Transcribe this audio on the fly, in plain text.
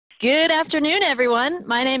Good afternoon, everyone.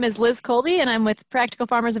 My name is Liz Colby, and I'm with Practical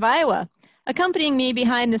Farmers of Iowa. Accompanying me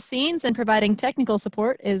behind the scenes and providing technical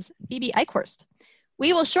support is Phoebe Eichhorst.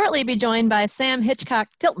 We will shortly be joined by Sam Hitchcock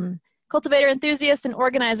Tilton, cultivator enthusiast and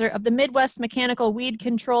organizer of the Midwest Mechanical Weed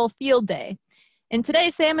Control Field Day. And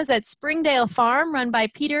today, Sam is at Springdale Farm, run by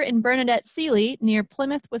Peter and Bernadette Seeley near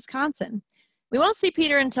Plymouth, Wisconsin. We won't see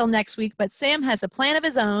Peter until next week, but Sam has a plan of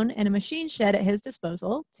his own and a machine shed at his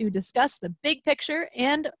disposal to discuss the big picture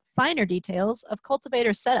and finer details of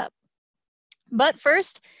cultivator setup. But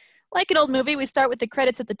first, like an old movie, we start with the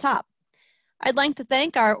credits at the top. I'd like to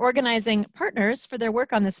thank our organizing partners for their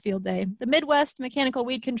work on this field day. The Midwest Mechanical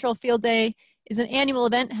Weed Control Field Day is an annual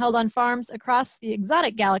event held on farms across the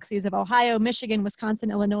exotic galaxies of Ohio, Michigan,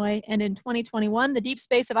 Wisconsin, Illinois, and in 2021, the deep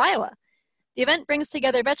space of Iowa. The event brings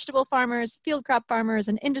together vegetable farmers, field crop farmers,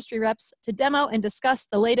 and industry reps to demo and discuss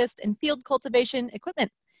the latest in field cultivation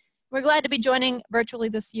equipment. We're glad to be joining virtually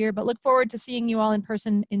this year, but look forward to seeing you all in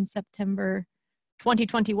person in September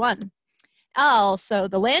 2021. Also,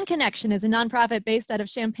 the Land Connection is a nonprofit based out of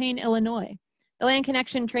Champaign, Illinois. The Land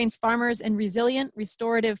Connection trains farmers in resilient,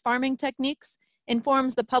 restorative farming techniques,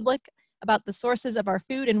 informs the public about the sources of our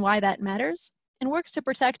food and why that matters, and works to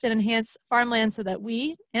protect and enhance farmland so that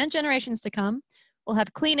we, and generations to come, will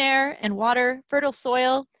have clean air and water, fertile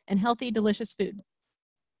soil, and healthy, delicious food.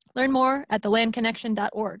 Learn more at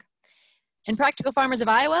thelandconnection.org. And Practical Farmers of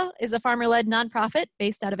Iowa is a farmer-led nonprofit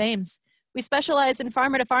based out of Ames. We specialize in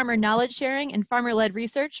farmer-to-farmer knowledge sharing and farmer-led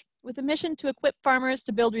research with a mission to equip farmers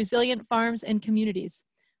to build resilient farms and communities.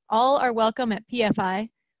 All are welcome at PFI.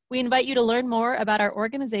 We invite you to learn more about our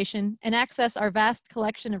organization and access our vast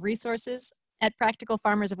collection of resources at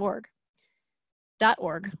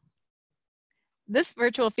practicalfarmersof.org. This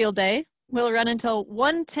virtual field day will run until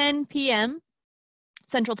 1:10 p.m.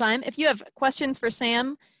 Central Time. If you have questions for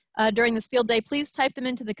Sam during this field day, please type them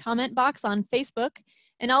into the comment box on Facebook,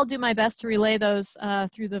 and I'll do my best to relay those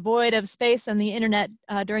through the void of space and the internet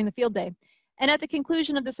during the field day. And at the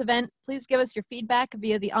conclusion of this event, please give us your feedback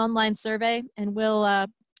via the online survey, and we'll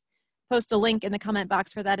post a link in the comment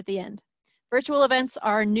box for that at the end. Virtual events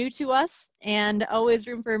are new to us and always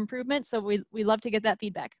room for improvement, so we love to get that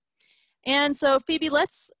feedback. And so, Phoebe,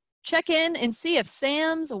 let's check in and see if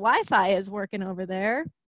Sam's Wi-Fi is working over there.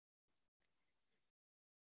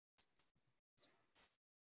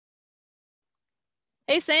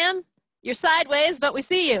 Hey, Sam, you're sideways, but we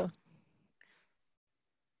see you.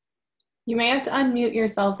 You may have to unmute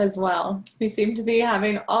yourself as well. We seem to be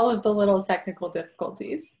having all of the little technical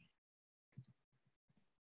difficulties.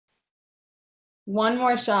 One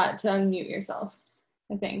more shot to unmute yourself,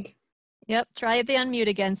 I think. Yep, try the unmute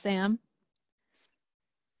again, Sam.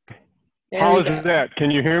 How is that?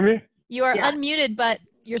 Can you hear me? You are unmuted, but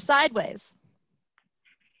you're sideways.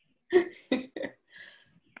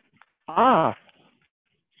 Ah.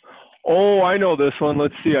 Oh, I know this one.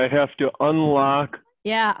 Let's see. I have to unlock.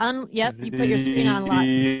 Yeah, yep, you put your screen on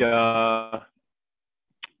lock.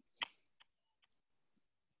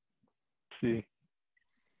 Let's see.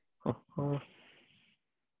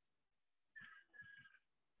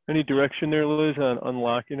 Any direction there, Liz, on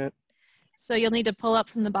unlocking it? So you'll need to pull up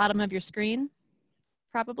from the bottom of your screen,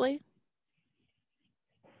 probably.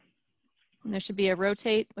 And there should be a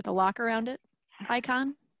rotate with a lock around it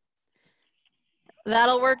icon.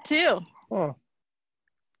 That'll work too. Oh.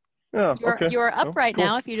 Yeah, okay. You are up right cool.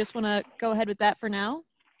 now if you just want to go ahead with that for now.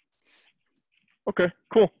 Okay,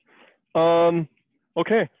 cool.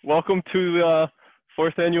 Okay, welcome to the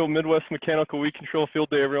 4th Annual Midwest Mechanical Weed Control Field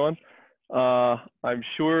Day, everyone. I'm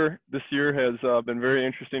sure this year has been very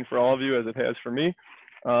interesting for all of you, as it has for me,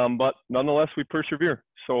 but nonetheless, we persevere.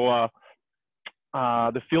 So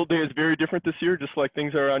the field day is very different this year, just like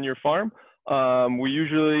things are on your farm. We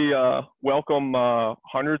usually welcome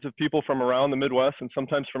hundreds of people from around the Midwest and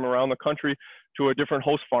sometimes from around the country to a different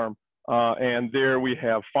host farm. And there we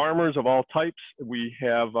have farmers of all types. We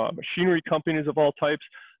have machinery companies of all types,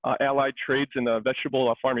 allied trades in the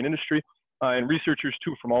vegetable farming industry, and researchers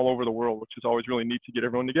too from all over the world, which is always really neat to get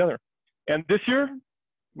everyone together. And this year,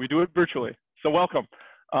 we do it virtually. So welcome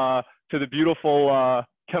to the beautiful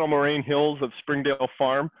Kettle Moraine Hills of Springdale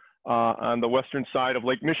Farm on the western side of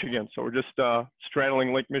Lake Michigan. So we're just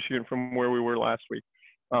straddling Lake Michigan from where we were last week.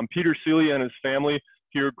 Peter Seeley and his family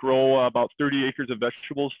here grow about 30 acres of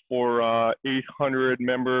vegetables for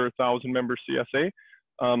 800-member, 1,000-member CSA.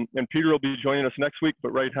 And Peter will be joining us next week,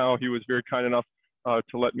 but right now he was very kind enough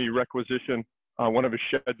to let me requisition one of his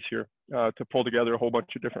sheds here to pull together a whole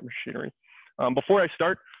bunch of different machinery. Before I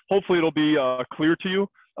start, hopefully it'll be clear to you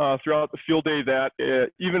throughout the field day that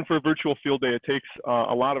even for a virtual field day, it takes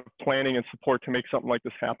a lot of planning and support to make something like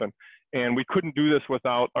this happen. And we couldn't do this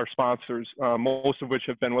without our sponsors, most of which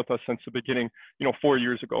have been with us since the beginning, 4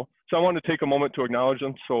 years ago. So I wanted to take a moment to acknowledge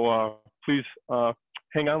them. So please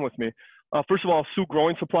hang on with me. First of all, Sioux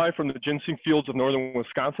Growing Supply from the ginseng fields of northern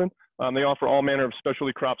Wisconsin. They offer all manner of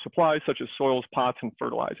specialty crop supplies such as soils, pots, and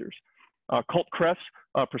fertilizers. Cult Cress,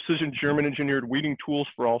 precision German engineered weeding tools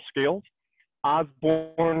for all scales.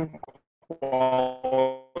 Osborne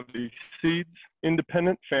Quality Seeds,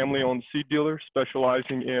 independent family-owned seed dealer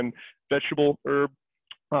specializing in vegetable, herb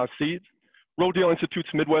seeds. Rodale Institute's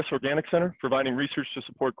Midwest Organic Center, providing research to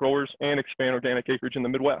support growers and expand organic acreage in the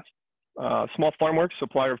Midwest. Small Farm Works,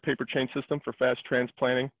 supplier of paper chain system for fast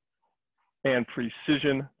transplanting and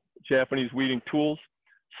precision Japanese weeding tools.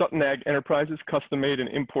 Sutton Ag Enterprises, custom-made and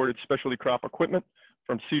imported specialty crop equipment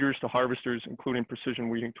from seeders to harvesters, including precision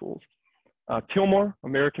weeding tools. Tillmore,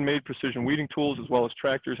 American-made precision weeding tools, as well as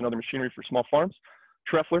tractors and other machinery for small farms.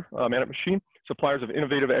 Treffler, Man Up Machine, suppliers of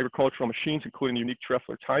innovative agricultural machines, including the unique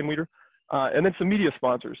Treffler Time Weeder. And then some media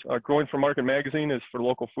sponsors. Growing for Market Magazine is for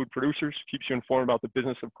local food producers, keeps you informed about the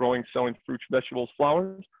business of growing, selling fruits, vegetables,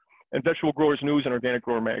 flowers. And Vegetable Growers News and Organic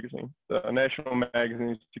Grower Magazine, the national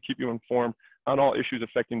magazines to keep you informed on all issues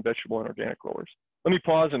affecting vegetable and organic growers. Let me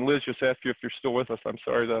pause and Liz, just ask you if you're still with us. I'm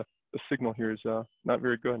sorry, the signal here is not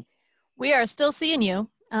very good. We are still seeing you.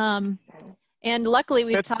 And luckily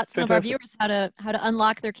we've taught some of our viewers how to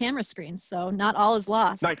unlock their camera screens. So not all is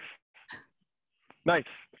lost. Nice. Nice.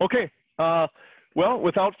 Okay. Well,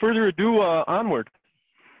 without further ado, onward.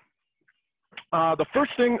 The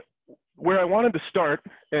first thing where I wanted to start,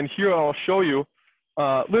 and here I'll show you,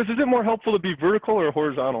 Liz, is it more helpful to be vertical or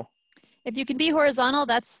horizontal? If you can be horizontal,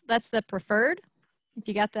 that's the preferred. If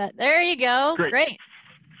you got that, there you go. Great.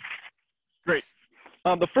 Great.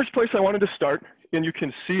 The first place I wanted to start, and you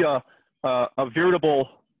can see a veritable,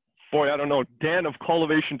 boy, I don't know, den of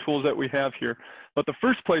cultivation tools that we have here. But the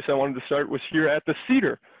first place I wanted to start was here at the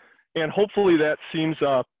seeder. And hopefully that seems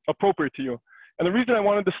appropriate to you. And the reason I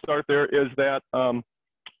wanted to start there is that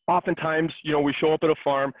oftentimes, we show up at a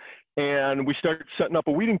farm and we start setting up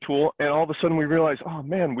a weeding tool, and all of a sudden we realize, oh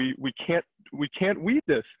man, we can't weed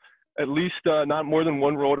this, at least not more than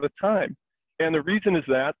one row at a time. And the reason is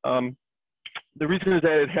that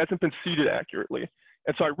it hasn't been seeded accurately.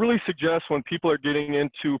 And so I really suggest when people are getting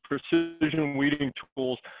into precision weeding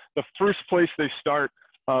tools, the first place they start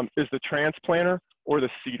is the transplanter or the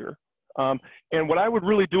seeder. And what I would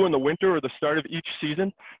really do in the winter or the start of each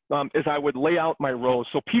season is I would lay out my rows.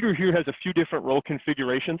 So Peter here has a few different row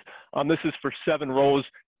configurations. This is for 7 rows.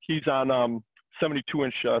 He's on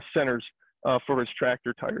 72-inch centers for his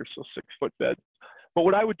tractor tires, so 6-foot beds. But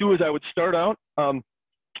what I would do is I would start out,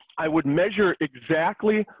 I would measure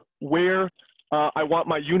exactly where I want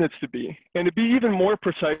my units to be. And to be even more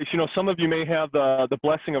precise, some of you may have the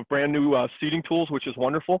blessing of brand new seeding tools, which is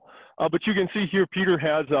wonderful. But you can see here, Peter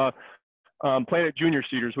has Planet Junior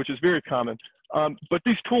seeders, which is very common. But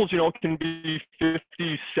these tools, can be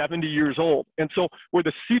 50, 70 years old. And so where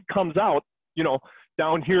the seed comes out,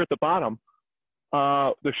 down here at the bottom,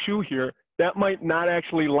 the shoe here, that might not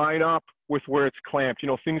actually line up with where it's clamped.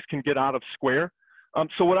 Things can get out of square.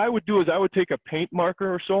 So what I would do is I would take a paint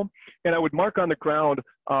marker or so, and I would mark on the ground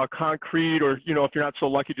concrete, or, if you're not so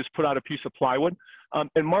lucky, just put out a piece of plywood,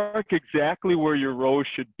 and mark exactly where your rows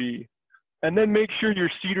should be. And then make sure your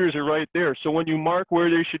seeders are right there. So when you mark where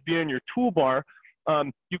they should be in your toolbar,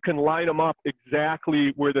 you can line them up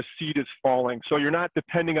exactly where the seed is falling. So you're not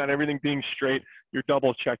depending on everything being straight, you're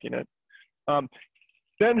double checking it.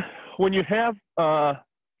 Then when you have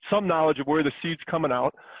some knowledge of where the seed's coming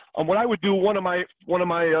out, what I would do, one of my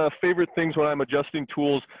favorite things when I'm adjusting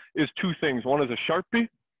tools is 2 things. One is a Sharpie.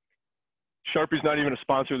 Sharpie's not even a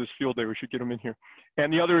sponsor of this field day. We should get them in here.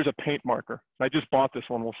 And the other is a paint marker. I just bought this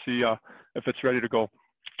one. We'll see if it's ready to go.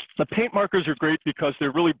 The paint markers are great because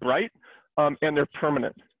they're really bright and they're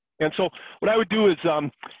permanent. And so what I would do is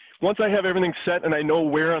once I have everything set and I know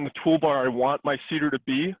where on the toolbar I want my seeder to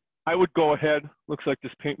be, I would go ahead. Looks like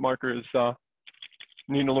this paint marker is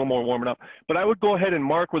needing a little more warming up. But I would go ahead and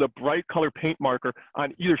mark with a bright color paint marker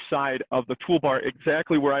on either side of the toolbar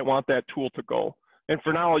exactly where I want that tool to go. And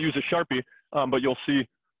for now, I'll use a Sharpie, but you'll see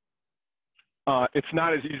it's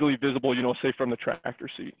not as easily visible, say from the tractor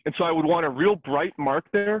seat. And so I would want a real bright mark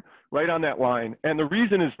there, right on that line. And the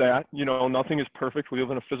reason is that, nothing is perfect. We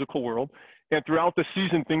live in a physical world. And throughout the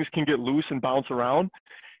season, things can get loose and bounce around.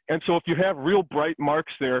 And so if you have real bright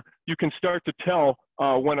marks there, you can start to tell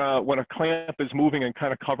when a clamp is moving and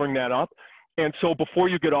kind of covering that up. And so before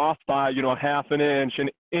you get off by, you know, half an inch,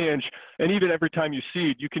 and even every time you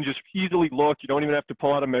seed, you can just easily look. You don't even have to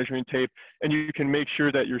pull out a measuring tape, and you can make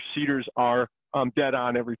sure that your seeders are dead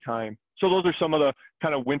on every time. So those are some of the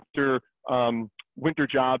kind of winter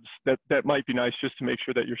jobs that might be nice, just to make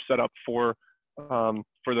sure that you're set up for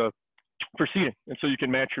seeding, and so you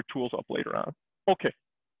can match your tools up later on. Okay,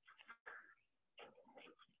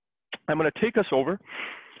 I'm going to take us over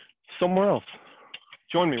somewhere else.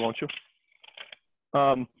 Join me, won't you?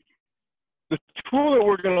 The tool that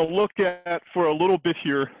we're going to look at for a little bit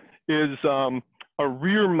here is a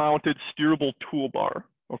rear-mounted steerable toolbar.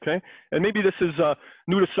 Okay, and maybe this is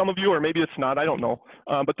new to some of you, or maybe it's not, I don't know.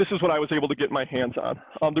 But this is what I was able to get my hands on.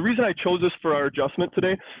 The reason I chose this for our adjustment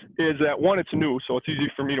today is that, one, it's new, so it's easy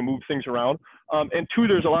for me to move things around. And two,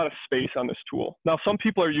 there's a lot of space on this tool. Now, some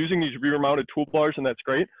people are using these rear-mounted toolbars, and that's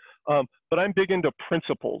great. But I'm big into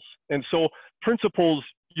principles. And so principles,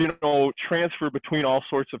 you know, transfer between all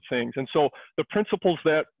sorts of things. And so the principles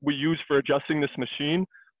that we use for adjusting this machine,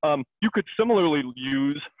 you could similarly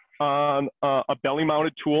use on a belly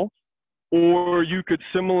mounted tool, or you could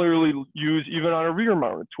similarly use even on a rear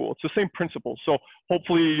mounted tool. It's the same principle. So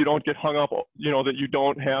hopefully you don't get hung up, you know, that you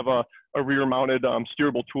don't have a rear mounted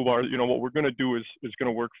steerable toolbar. You know, what we're going to do is going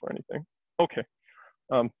to work for anything. Okay.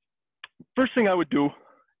 First thing I would do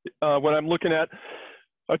when I'm looking at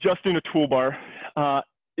adjusting a toolbar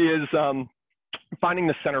is finding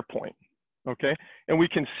the center point. Okay. And we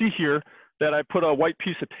can see here that I put a white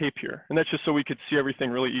piece of tape here, and that's just so we could see everything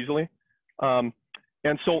really easily. And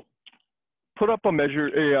so put up a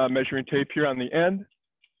measuring tape here on the end.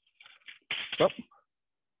 Oh,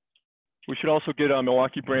 we should also get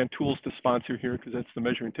Milwaukee brand tools to sponsor here, because that's the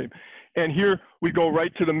measuring tape. And here we go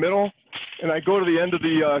right to the middle, and I go to the end of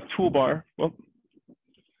the toolbar. Well,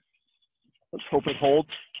 let's hope it holds.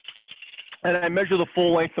 And I measure the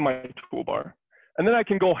full length of my toolbar. And then I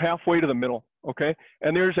can go halfway to the middle, okay?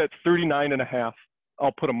 And there's at 39.5.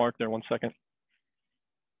 I'll put a mark there, 1 second.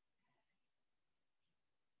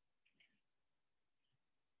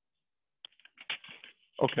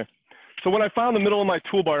 Okay, so when I found the middle of my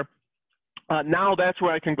toolbar, now that's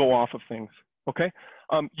where I can go off of things, okay?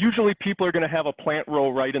 Usually people are gonna have a plant row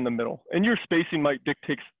right in the middle, and your spacing might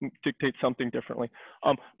dictate something differently.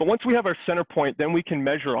 But once we have our center point, then we can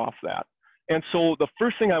measure off that. And so the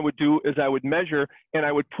first thing I would do is I would measure, and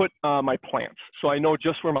I would put my plants, so I know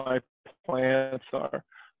just where my plants are.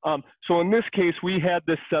 So in this case, we had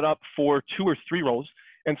this set up for 2 or 3 rows,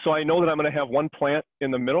 and so I know that I'm going to have 1 plant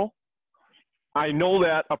in the middle. I know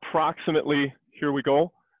that approximately, here we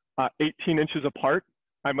go, 18 inches apart,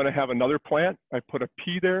 I'm going to have another plant. I put a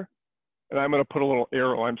P there, and I'm going to put a little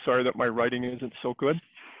arrow. I'm sorry that my writing isn't so good.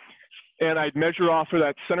 And I'd measure off of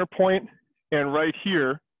that center point, and right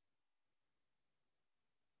here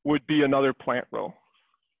would be another plant row,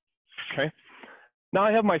 okay? Now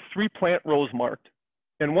I have my 3 plant rows marked.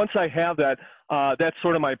 And once I have that, that's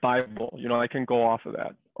sort of my Bible, you know, I can go off of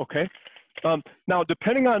that, okay? Now,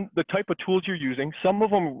 depending on the type of tools you're using, some of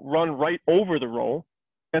them run right over the row,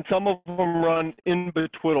 and some of them run in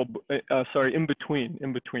between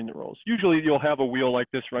the rows. Usually you'll have a wheel like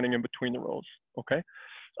this running in between the rows, okay?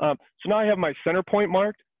 So now I have my center point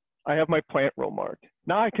marked, I have my plant row marked.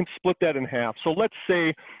 Now I can split that in half. So let's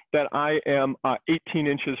say that I am 18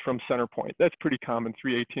 inches from center point. That's pretty common,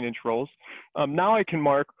 3 18-inch rows. Now I can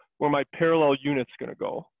mark where my parallel unit's gonna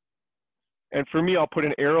go. And for me, I'll put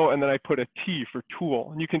an arrow, and then I put a T for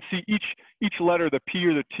tool. And you can see each letter, the P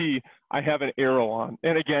or the T, I have an arrow on.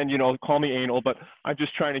 And again, you know, call me anal, but I'm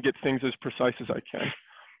just trying to get things as precise as I can.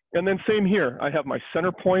 And then same here, I have my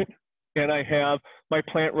center point, and I have my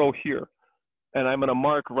plant row here. And I'm gonna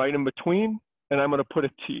mark right in between, and I'm gonna put a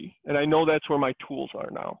T. And I know that's where my tools are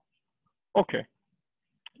now. Okay,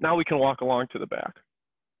 now we can walk along to the back.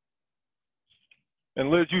 And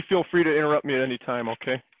Liz, you feel free to interrupt me at any time,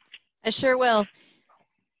 okay? I sure will.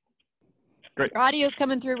 Great. Your audio's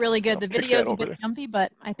coming through really good. The video's a bit jumpy,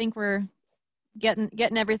 but I think we're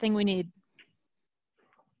getting everything we need.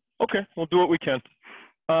 Okay, we'll do what we can.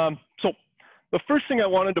 So the first thing I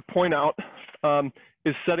wanted to point out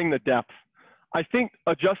is setting the depth. I think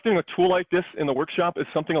adjusting a tool like this in the workshop is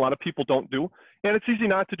something a lot of people don't do. And it's easy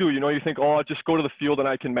not to do. You know, you think, oh, I'll just go to the field and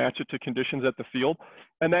I can match it to conditions at the field.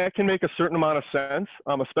 And that can make a certain amount of sense,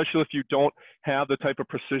 especially if you don't have the type of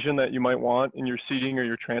precision that you might want in your seeding or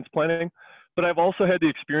your transplanting. But I've also had the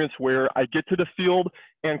experience where I get to the field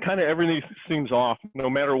and kind of everything seems off. No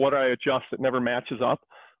matter what I adjust, it never matches up.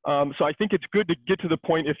 So I think it's good to get to the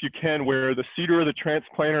point, if you can, where the seeder or the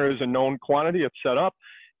transplanter is a known quantity, it's set up,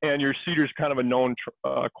 and your seeder is kind of a known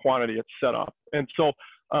quantity, it's set up. And so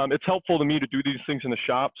It's helpful to me to do these things in the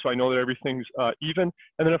shop so I know that everything's even.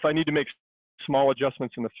 And then if I need to make small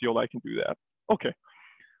adjustments in the field, I can do that. Okay.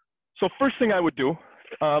 So first thing I would do,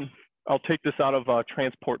 I'll take this out of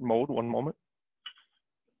transport mode, one moment.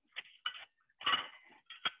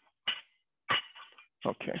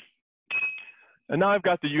 Okay. And now I've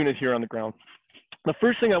got the unit here on the ground. The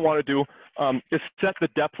first thing I want to do is set the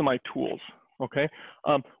depth of my tools, okay?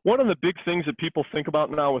 One of the big things that people think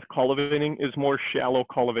about now with cultivating is more shallow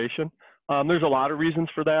cultivation. There's a lot of reasons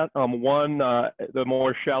for that. One, the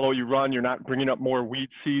more shallow you run, you're not bringing up more weed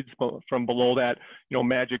seeds from below that,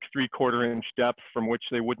 magic 3/4 inch depth from which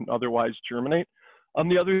they wouldn't otherwise germinate.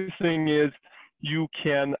 The other thing is you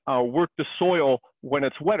can work the soil when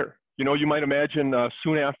it's wetter. You might imagine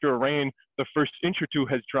soon after a rain, the first inch or two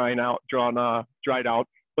has dried out,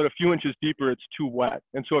 but a few inches deeper, it's too wet.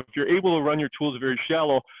 And so if you're able to run your tools very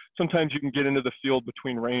shallow, sometimes you can get into the field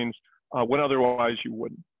between rains when otherwise you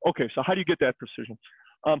wouldn't. Okay, so how do you get that precision?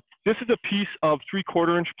 This is a piece of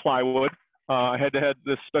 3/4 inch plywood. I had to have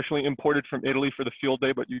this specially imported from Italy for the field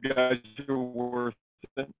day, but you guys are worth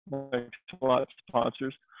it. Thanks a lot,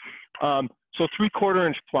 sponsors. So 3/4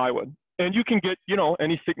 inch plywood. And you can get,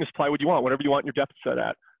 any thickness plywood you want, whatever you want your depth set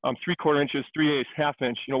at. 3/4 inches, 3/8, ½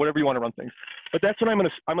 inch, whatever you want to run things. But that's what I'm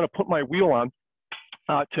gonna put my wheel on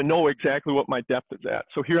to know exactly what my depth is at.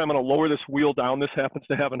 So here I'm gonna lower this wheel down. This happens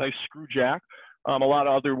to have a nice screw jack. A lot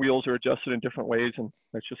of other wheels are adjusted in different ways, and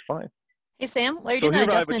that's just fine. Hey Sam, while you're doing that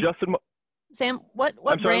adjustment, Sam, what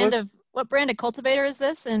brand of cultivator is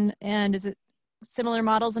this, and is it similar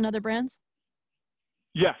models in other brands?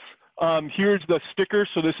 Yes. Here's the sticker.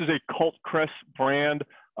 So this is a Cult Crest brand.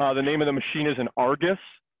 The name of the machine is an Argus.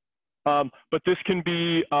 But this can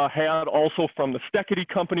be had also from the Steckity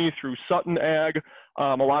company through Sutton Ag.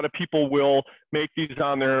 A lot of people will make these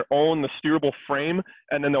on their own, the steerable frame,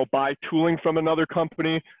 and then they'll buy tooling from another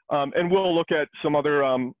company. And we'll look at some other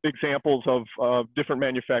examples of different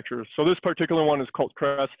manufacturers. So this particular one is Cult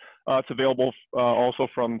Crest. It's available also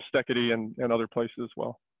from Steckity and other places as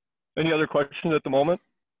well. Any other questions at the moment?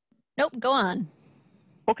 Nope, go on.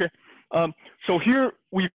 Okay, so here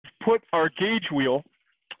we've put our gauge wheel,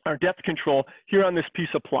 our depth control, here on this piece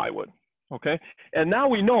of plywood, okay? And now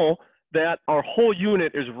we know that our whole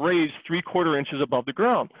unit is raised 3/4 inches above the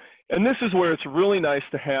ground. And this is where it's really nice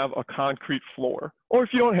to have a concrete floor. Or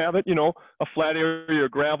if you don't have it, a flat area or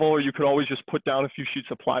gravel, or you could always just put down a few sheets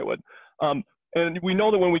of plywood. And we know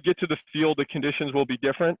that when we get to the field, the conditions will be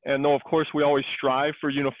different. And though, of course, we always strive for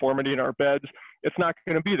uniformity in our beds, it's not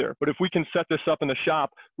going to be there. But if we can set this up in the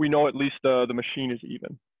shop, we know at least the machine is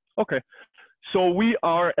even. Okay, so we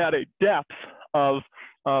are at a depth of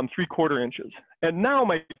 3/4 inches. And now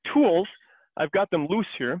my tools, I've got them loose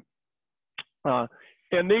here,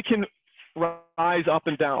 and they can rise up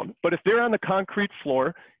and down. But if they're on the concrete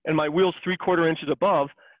floor and my wheel's 3/4 inches above,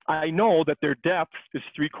 I know that their depth is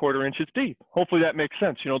 3/4 inches deep. Hopefully that makes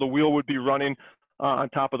sense. The wheel would be running on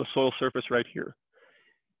top of the soil surface right here.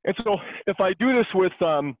 And so if I do this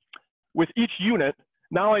with each unit,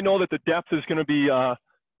 now I know that the depth is going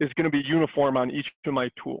to be uniform on each of my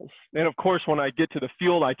tools. And of course, when I get to the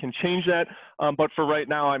field, I can change that. But for right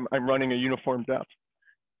now, I'm running a uniform depth.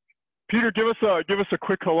 Peter, give us a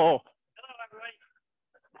quick hello. Hello, everybody.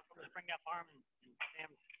 From the Springdale Farm and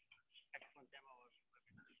Sam's excellent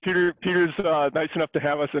demo. Peter's nice enough to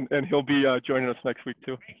have us, and he'll be joining us next week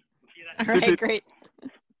too. All right, great.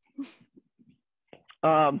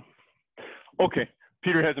 Okay,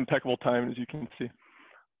 Peter has impeccable time, as you can see.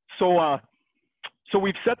 So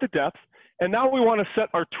we've set the depth, and now we want to set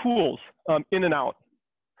our tools in and out.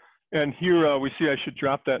 And here we see I should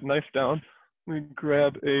drop that knife down. Let me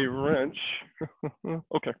grab a wrench.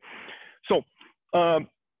 Okay, so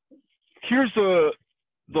here's the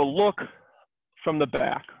look from the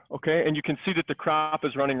back, okay? And you can see that the crop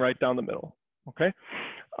is running right down the middle, okay?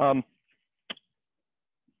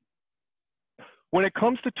 When it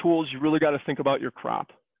comes to tools, you really got to think about your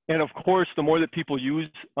crop. And of course, the more that people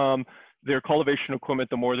use their cultivation equipment,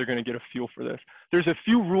 the more they're going to get a feel for this. There's a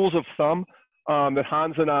few rules of thumb that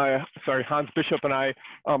Hans Bishop and I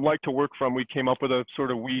like to work from. We came up with a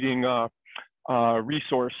sort of weeding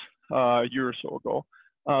resource a year or so ago.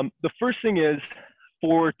 The first thing is,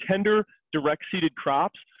 for tender, direct-seeded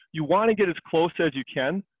crops, you want to get as close as you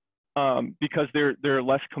can because they're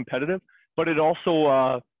less competitive, but it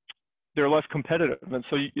also they're less competitive, and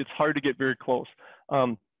so it's hard to get very close.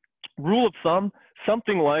 Rule of thumb,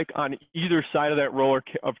 something like on either side of that row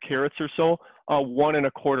of carrots or so, 1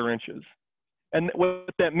 1/4 inches. And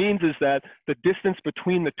what that means is that the distance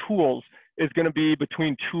between the tools is going to be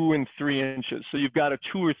between 2 and 3 inches. So you've got a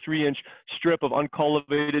 2 or 3 inch strip of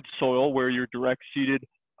uncultivated soil where your direct seeded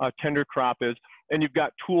tender crop is, and you've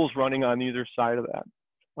got tools running on either side of that.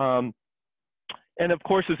 And of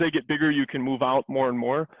course, as they get bigger, you can move out more and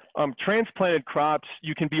more. Transplanted crops,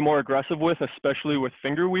 you can be more aggressive with, especially with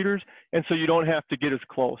finger weeders, and so you don't have to get as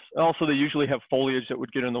close. Also, they usually have foliage that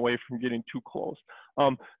would get in the way from getting too close.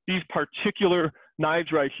 These particular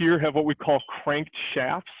knives right here have what we call cranked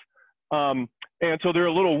shafts. And so they're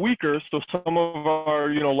a little weaker, so some of our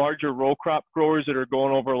larger row crop growers that are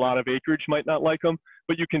going over a lot of acreage might not like them,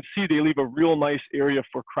 but you can see they leave a real nice area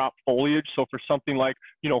for crop foliage. So for something like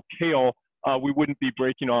kale, we wouldn't be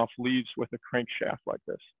breaking off leaves with a crankshaft like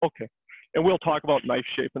this. Okay, and we'll talk about knife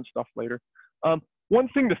shape and stuff later. One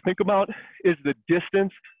thing to think about is the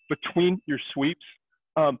distance between your sweeps.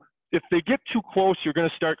 If they get too close, you're going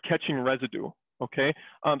to start catching residue. Okay,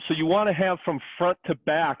 so you want to have from front to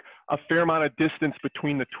back a fair amount of distance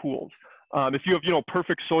between the tools. If you have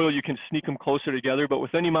perfect soil, you can sneak them closer together, but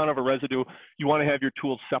with any amount of a residue, you want to have your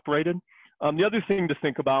tools separated. The other thing to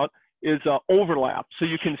think about is overlap. So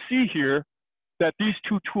you can see here that these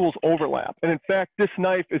two tools overlap. And in fact, this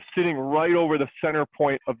knife is sitting right over the center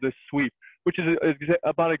point of this sweep, which is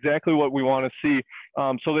about exactly what we want to see,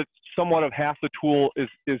 so that somewhat of half the tool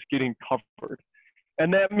is getting covered.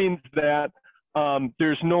 And that means that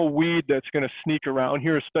there's no weed that's going to sneak around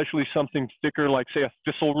here, especially something thicker like, say, a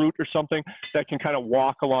thistle root or something that can kind of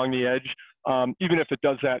walk along the edge. Even if it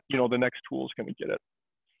does that, the next tool is going to get it.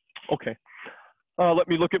 Okay. Let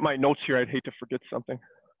me look at my notes here. I'd hate to forget something.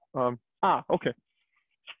 Okay.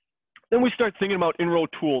 Then we start thinking about in-row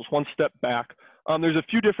tools, one step back. There's a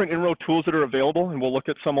few different in-row tools that are available, and we'll look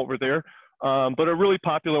at some over there. But a really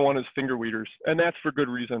popular one is finger weeders, and that's for good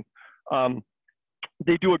reason.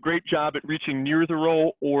 They do a great job at reaching near the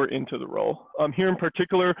row or into the row. Here in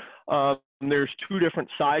particular, there's two different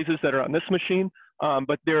sizes that are on this machine,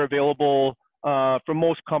 but they're available from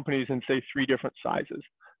most companies in, say, 3 different sizes.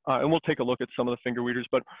 And we'll take a look at some of the finger weeders.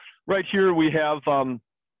 But right here we have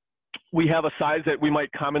a size that we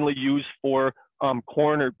might commonly use for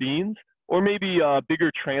corn or beans, or maybe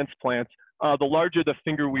bigger transplants. The larger the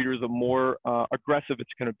finger weeder, the more aggressive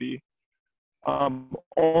it's going to be.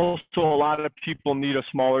 Also, a lot of people need a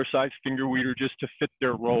smaller size finger weeder just to fit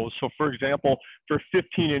their rows. So for example, for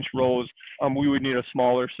 15-inch rows, we would need a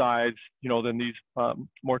smaller size, than these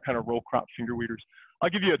more kind of row crop finger weeders. I'll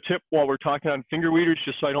give you a tip while we're talking on finger weeders,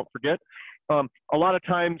 just so I don't forget. A lot of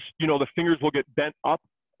times, the fingers will get bent up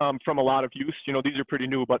from a lot of use. These are pretty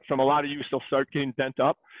new, but from a lot of use, they'll start getting bent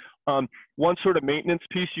up. One sort of maintenance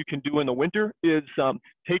piece you can do in the winter is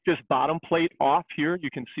take this bottom plate off here.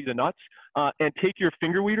 You can see the nuts, and take your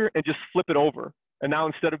finger weeder and just flip it over. And now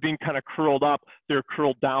instead of being kind of curled up, they're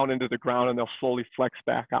curled down into the ground and they'll slowly flex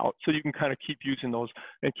back out. So you can kind of keep using those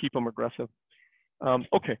and keep them aggressive.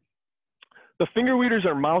 Okay. The finger weeders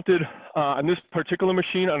are mounted on this particular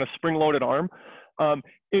machine on a spring-loaded arm.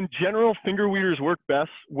 In general, finger weeders work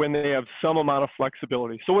best when they have some amount of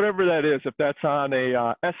flexibility. So whatever that is, if that's on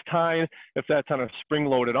a S-tine, if that's on a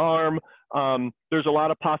spring-loaded arm, there's a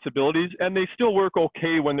lot of possibilities, and they still work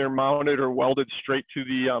okay when they're mounted or welded straight to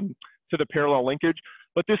the parallel linkage.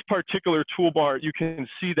 But this particular toolbar, you can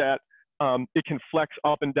see that it can flex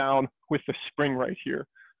up and down with the spring right here.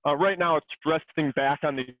 Right now, it's resting back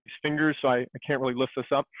on these fingers, so I can't really lift this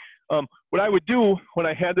up. What I would do when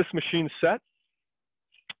I had this machine set,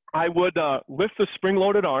 I would lift the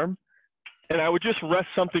spring-loaded arm, and I would just rest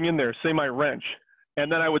something in there, say my wrench,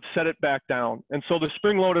 and then I would set it back down. And so the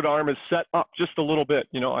spring-loaded arm is set up just a little bit,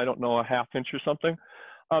 I don't know, a ½ inch or something.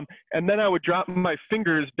 And then I would drop my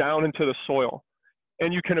fingers down into the soil.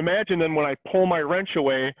 And you can imagine then when I pull my wrench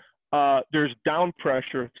away, there's down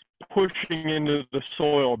pressure pushing into the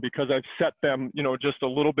soil because I've set them, just a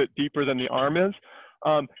little bit deeper than the arm is.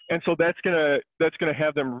 And so that's gonna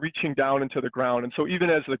have them reaching down into the ground. And so even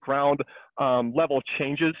as the ground level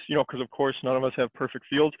changes, because of course none of us have perfect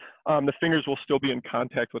fields, the fingers will still be in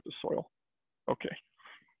contact with the soil. Okay,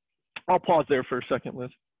 I'll pause there for a second, Liz.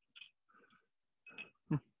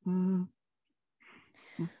 Well,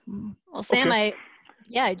 Sam, okay.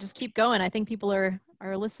 I just keep going. I think people are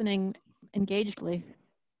listening engagedly,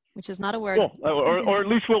 which is not a word. Cool. Or at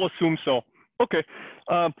least we'll assume so. Okay.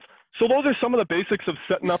 So those are some of the basics of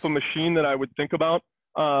setting up a machine that I would think about,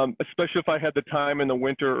 especially if I had the time in the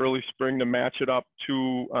winter or early spring to match it up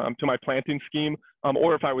to my planting scheme,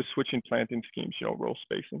 or if I was switching planting schemes, row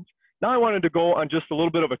spacings. Now I wanted to go on just a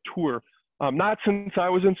little bit of a tour. Not since I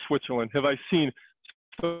was in Switzerland have I seen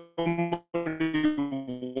so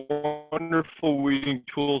many wonderful weeding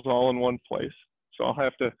tools all in one place. So I'll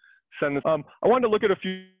have to send this. I wanted to look at a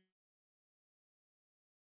few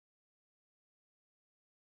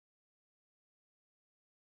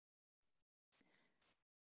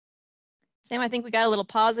Sam, I think we got a little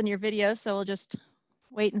pause in your video, so we'll just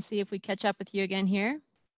wait and see if we catch up with you again here.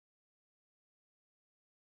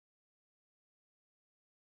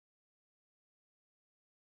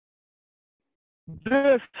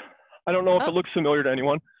 This, I don't know if it looks familiar to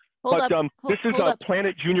anyone, but this is a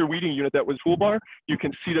Planet Junior weeding unit that was toolbar. You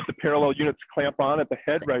can see that the parallel units clamp on at the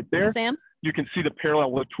head right there. Sam? You can see the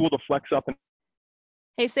parallel with tool to flex up. And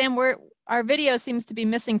hey, Sam, our video seems to be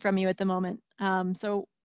missing from you at the moment. So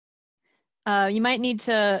you might need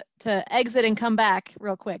to exit and come back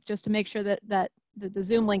real quick just to make sure that the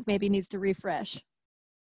Zoom link maybe needs to refresh.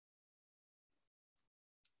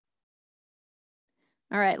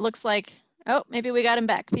 All right, looks like, oh, maybe we got him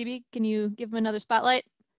back. Phoebe, can you give him another spotlight?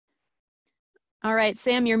 All right,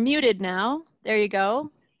 Sam, you're muted now. There you go.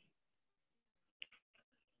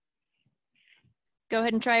 Go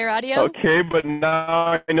ahead and try your audio. Okay, but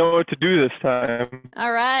now I know what to do this time.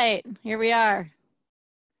 All right, here we are.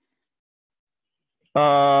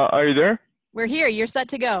 Are you there? We're here. You're set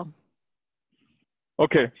to go.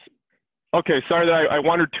 Okay. Okay, sorry that I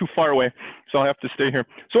wandered too far away, so I'll have to stay here.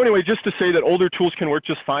 So anyway, just to say that older tools can work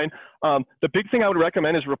just fine. The big thing I would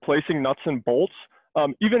recommend is replacing nuts and bolts.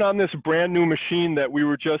 Even on this brand new machine that we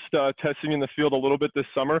were just testing in the field a little bit this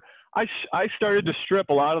summer, I started to strip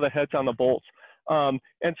a lot of the heads on the bolts.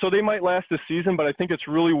 And so they might last a season, but I think it's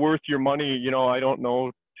really worth your money, you know, I don't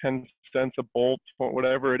know, 10 cents a bolt,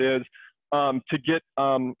 whatever it is, to get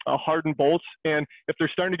hardened bolts. And if they're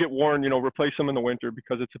starting to get worn, you know, replace them in the winter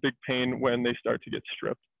because it's a big pain when they start to get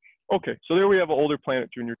stripped. Okay, so there we have an older Planet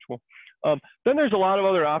Junior tool. Then there's a lot of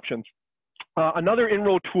other options. Another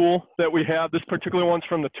in-row tool that we have, this particular one's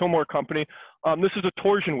from the Tillmore company. This is a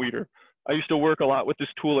torsion weeder. I used to work a lot with this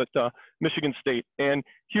tool at Michigan State. And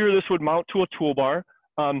here this would mount to a toolbar.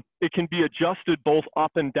 It can be adjusted both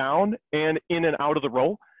up and down and in and out of the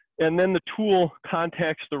row. And then the tool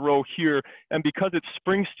contacts the row here. And because it's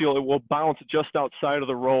spring steel, it will bounce just outside of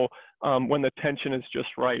the row when the tension is just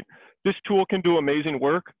right. This tool can do amazing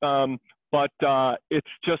work, but it's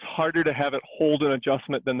just harder to have it hold an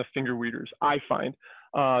adjustment than the finger weeders, I find.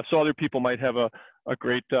 So other people might have a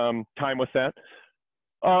great time with that.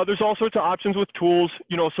 There's all sorts of options with tools,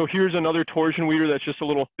 you know, so here's another torsion weeder that's just a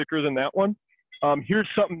little thicker than that one. Here's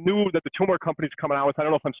something new that the Tillmore company's coming out with. I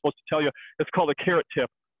don't know if I'm supposed to tell you. It's called a carrot tip.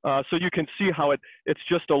 So you can see how it's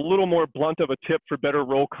just a little more blunt of a tip for better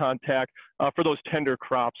row contact for those tender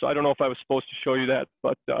crops. So I don't know if I was supposed to show you that,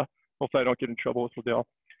 but hopefully I don't get in trouble with Liddell.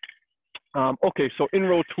 Okay, so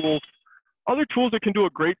in-row tools. Other tools that can do a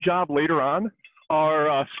great job later on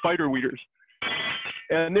are spider weeders.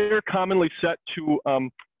 And they're commonly set to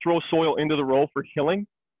throw soil into the row for hilling.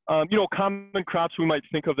 You know, common crops, we might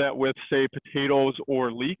think of that with, say, potatoes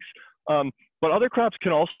or leeks. But other crops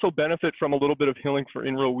can also benefit from a little bit of hilling for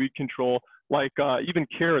in-row weed control, like even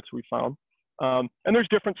carrots we found. And there's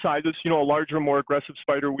different sizes, you know, a larger, more aggressive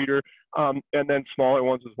spider weeder, and then smaller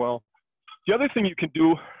ones as well. The other thing you can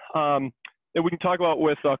do that we can talk about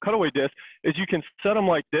with cutaway discs is you can set them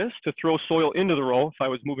like this to throw soil into the row if I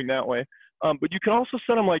was moving that way. But you can also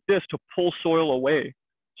set them like this to pull soil away.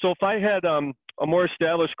 So if I had a more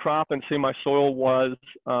established crop and say my soil was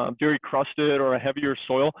very crusted or a heavier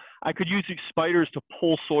soil, I could use these spiders to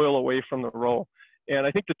pull soil away from the row. And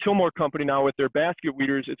I think the Tillmore company now with their basket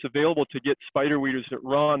weeders, it's available to get spider weeders that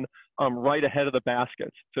run right ahead of the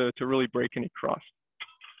baskets to really break any crust.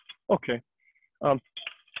 Okay.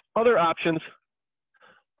 Other options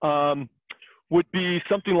would be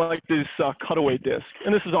something like this cutaway disc.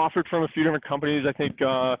 And this is offered from a few different companies. I think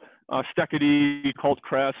Steckity, Colt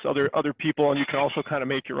Crest, other people, and you can also kind of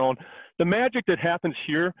make your own. The magic that happens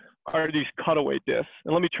here are these cutaway discs.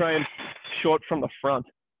 And let me try and show it from the front.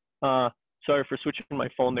 Sorry for switching my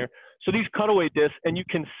phone there. So these cutaway discs, and you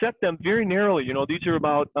can set them very narrowly. You know, these are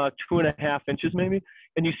about 2.5 inches maybe.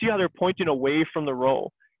 And you see how they're pointing away from the row.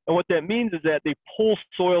 And what that means is that they pull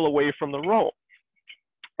soil away from the row.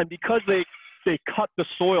 And because they cut the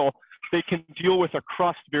soil, they can deal with a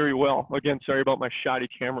crust very well. Again, sorry about my shoddy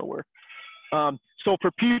camera work. So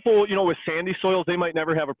for people, you know, with sandy soils, they might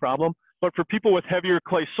never have a problem. But for people with heavier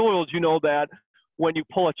clay soils, you know that when you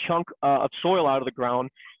pull a chunk of soil out of the ground,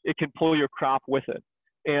 it can pull your crop with it.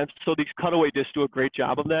 And so these cutaway discs do a great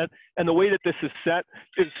job of that. And the way that this is set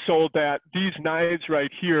is so that these knives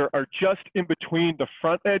right here are just in between the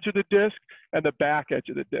front edge of the disc and the back edge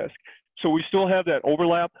of the disc. So we still have that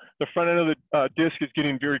overlap. The front end of the disc is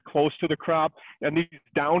getting very close to the crop, and these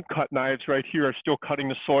down cut knives right here are still cutting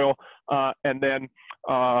the soil and then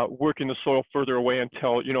working the soil further away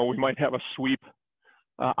until, you know, we might have a sweep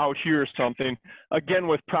out here or something, again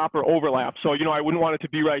with proper overlap. So, you know, I wouldn't want it to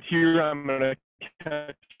be right here. I'm going to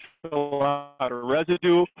catch a lot of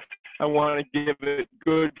residue. I want to give it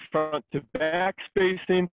good front to back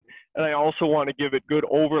spacing, and I also want to give it good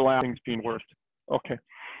overlapping being worked. Okay.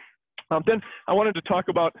 Then I wanted to talk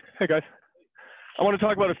about, hey guys, I want to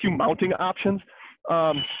talk about a few mounting options.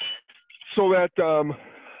 So that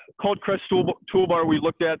called Crest toolbar we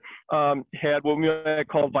looked at had what we might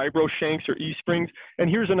call vibro shanks or E-springs. And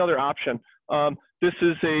here's another option. This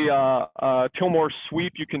is a Tilmore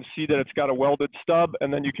sweep. You can see that it's got a welded stub,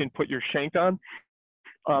 and then you can put your shank on.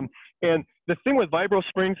 And the thing with vibro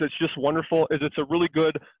springs that's just wonderful is it's a really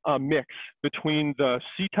good mix between the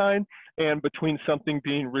C-tine and between something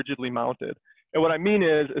being rigidly mounted. And what I mean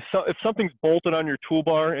is if something's bolted on your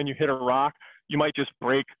toolbar and you hit a rock, you might just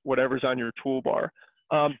break whatever's on your toolbar.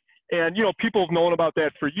 And you know, people have known about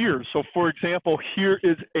that for years. So for example, here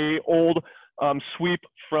is a old sweep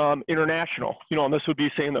from International, you know, and this would be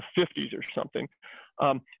say in the 50s or something.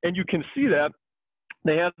 And you can see that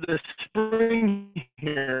they have this spring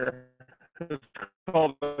here. It's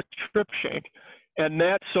called a trip shank. And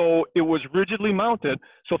that, so it was rigidly mounted.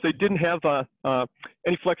 So if they didn't have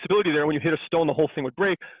any flexibility there, when you hit a stone, the whole thing would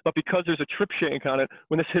break. But because there's a trip shank on it,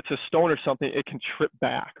 when this hits a stone or something, it can trip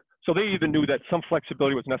back. So they even knew that some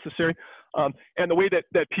flexibility was necessary. And the way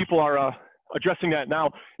that people are addressing that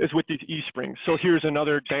now is with these E-springs. So here's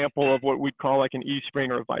another example of what we'd call like an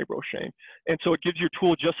E-spring or a vibro shank. And so it gives your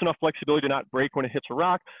tool just enough flexibility to not break when it hits a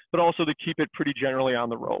rock, but also to keep it pretty generally on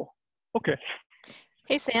the roll. Okay.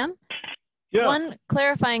 Hey, Sam. Yeah. One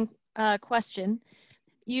clarifying question.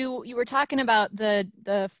 You were talking about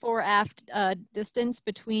the fore-aft distance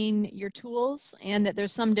between your tools and that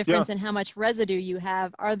there's some difference in how much residue you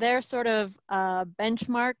have. Are there sort of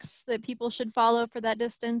benchmarks that people should follow for that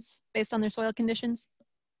distance based on their soil conditions?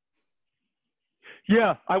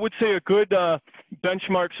 Yeah, I would say a good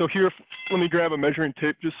benchmark. So here, let me grab a measuring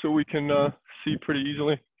tape just so we can see pretty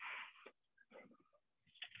easily.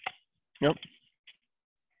 Yep.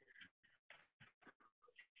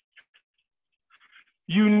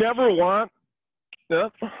 You never want,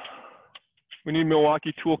 we need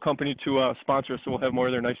Milwaukee Tool Company to sponsor us, so we'll have more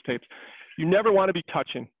of their nice tapes. You never want to be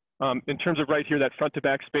touching, in terms of right here, that front to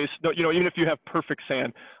back space. No, you know, even if you have perfect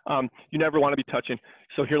sand, you never want to be touching.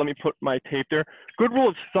 So here, let me put my tape there. Good rule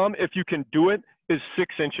of thumb, if you can do it, is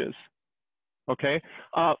 6 inches. Okay.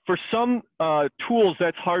 For some tools,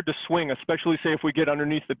 that's hard to swing, especially say if we get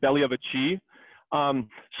underneath the belly of a G.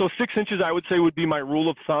 So 6 inches, I would say, would be my rule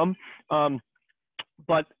of thumb.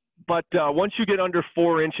 But once you get under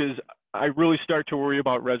 4 inches, I really start to worry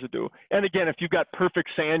about residue. And again, if you've got perfect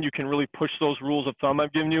sand, you can really push those rules of thumb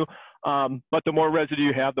I've given you. But the more residue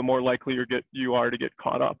you have, the more likely you are to get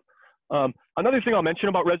caught up. Another thing I'll mention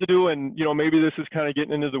about residue, and you know, maybe this is kind of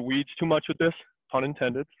getting into the weeds too much with this, pun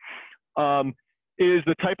intended, is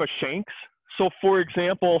the type of shanks. So for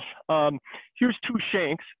example, here's 2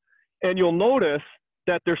 shanks, and you'll notice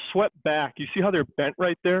that they're swept back. You see how they're bent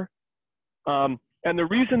right there? And the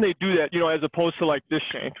reason they do that, you know, as opposed to like this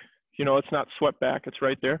shank, you know, it's not swept back, it's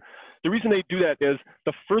right there. The reason they do that is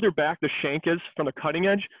the further back the shank is from the cutting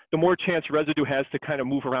edge, the more chance residue has to kind of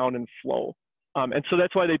move around and flow. And so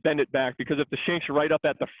that's why they bend it back, because if the shank's right up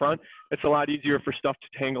at the front, it's a lot easier for stuff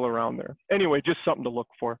to tangle around there. Anyway, just something to look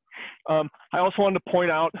for. I also wanted to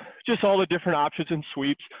point out just all the different options in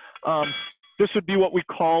sweeps. This would be what we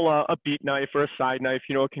call a beat knife or a side knife.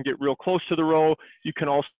 You know, it can get real close to the row. You can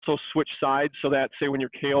also switch sides so that, say, when your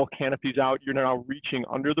kale canopy's out, you're now reaching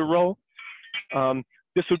under the row.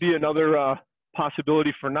 This would be another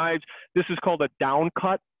possibility for knives. This is called a down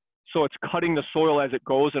cut. So it's cutting the soil as it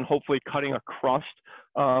goes and hopefully cutting a crust.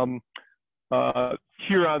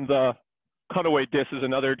 Here on the cutaway disc is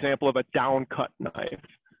another example of a down cut knife.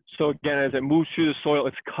 So again, as it moves through the soil,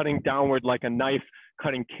 it's cutting downward like a knife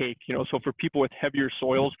cutting cake, you know. So for people with heavier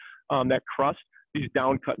soils, that crust, these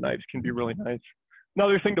down cut knives can be really nice.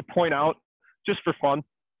 Another thing to point out, just for fun,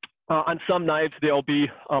 on some knives, there'll be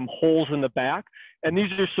holes in the back, and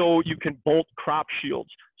these are so you can bolt crop shields.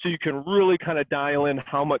 So you can really kind of dial in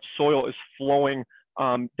how much soil is flowing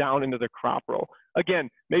down into the crop row. Again,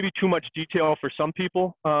 maybe too much detail for some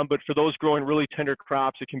people, but for those growing really tender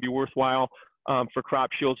crops, it can be worthwhile for crop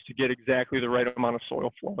shields to get exactly the right amount of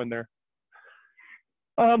soil flow in there.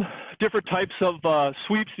 Different types of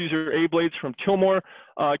sweeps. These are A-blades from Tilmore.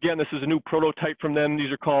 Again, this is a new prototype from them.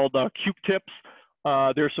 These are called cube tips.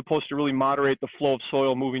 They're supposed to really moderate the flow of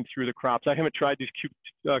soil moving through the crops. I haven't tried these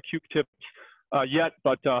cube tips yet,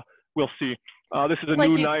 but we'll see. This is a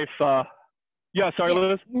new knife. Yeah, sorry,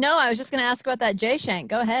 Liz? No, I was just going to ask about that J-shank.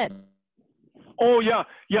 Go ahead. Oh, yeah.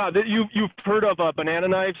 Yeah, you've heard of banana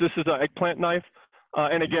knives. This is an eggplant knife.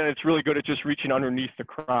 And again, it's really good at just reaching underneath the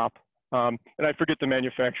crop. And I forget the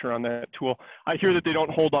manufacturer on that tool. I hear that they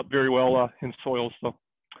don't hold up very well in soils, though.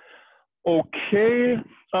 Okay,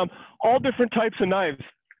 all different types of knives.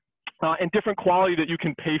 And different quality that you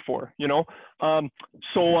can pay for, you know.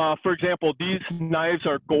 For example, these knives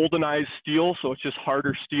are goldenized steel, so it's just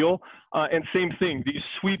harder steel. And same thing, these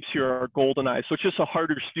sweeps here are goldenized, so it's just a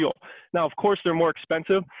harder steel. Now, of course, they're more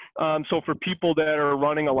expensive. So for people that are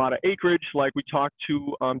running a lot of acreage, like we talked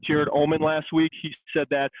to Jared Oman last week, he said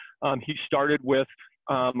that he started with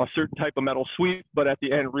a certain type of metal sweep, but at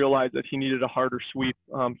the end realized that he needed a harder sweep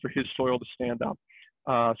for his soil to stand up.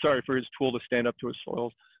 For his tool to stand up to his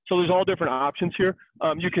soils. So there's all different options here.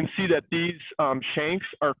 You can see that these shanks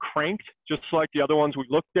are cranked, just like the other ones we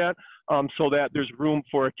looked at, so that there's room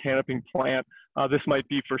for a canoping plant. This might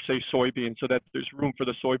be for, say, soybeans, so that there's room for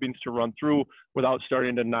the soybeans to run through without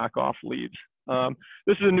starting to knock off leaves.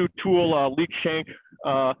 This is a new tool, leak shank.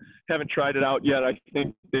 Haven't tried it out yet. I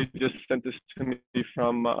think they just sent this to me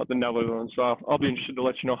from the Netherlands, so I'll be interested to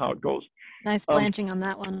let you know how it goes. Nice blanching on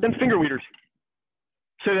that one. Then finger weeders.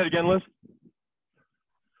 Say that again, Liz.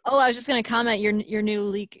 Oh, I was just going to comment. Your new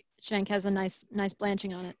leak shank has a nice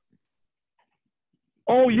blanching on it.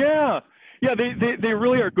 Oh yeah, yeah. They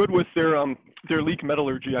really are good with their leak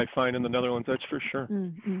metallurgy. I find in the Netherlands, that's for sure.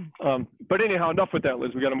 But anyhow, enough with that,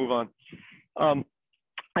 Liz. We got to move on.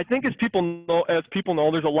 I think as people know,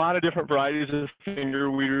 there's a lot of different varieties of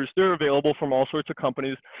finger weeders. They're available from all sorts of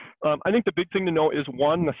companies. I think the big thing to know is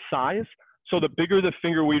one, the size. So the bigger the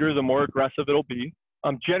finger weeder, the more aggressive it'll be.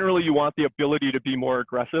 Generally, you want the ability to be more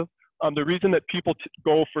aggressive. The reason that people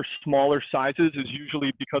go for smaller sizes is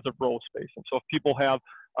usually because of row space. And so if people have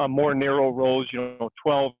more narrow rows,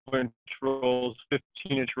 12-inch rows,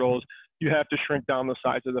 15-inch rows, you have to shrink down the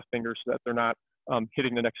size of the fingers so that they're not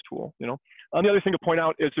hitting the next tool, The other thing to point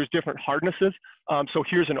out is there's different hardnesses. So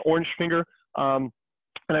here's an orange finger.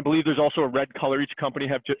 And I believe there's also a red color. Each company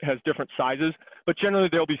has different sizes, but generally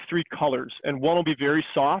there'll be 3 colors, and one will be very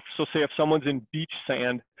soft. So say if someone's in beach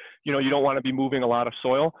sand, you don't want to be moving a lot of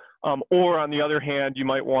soil. Or on the other hand, you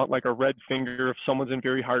might want like a red finger if someone's in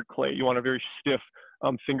very hard clay. You want a very stiff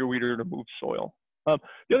finger weeder to move soil.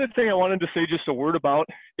 The other thing I wanted to say just a word about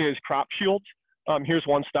is crop shields. Here's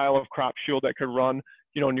one style of crop shield that could run,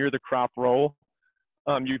 near the crop row.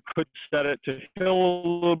 You could set it to hill a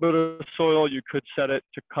little bit of soil. You could set it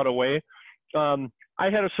to cut away. I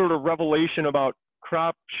had a sort of revelation about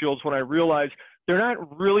crop shields when I realized they're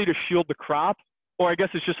not really to shield the crop, or I guess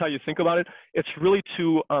it's just how you think about it. It's really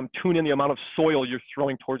to tune in the amount of soil you're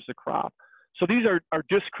throwing towards the crop. So these are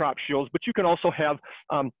disc crop shields, but you can also have,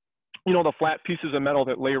 the flat pieces of metal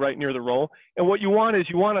that lay right near the row. And what you want is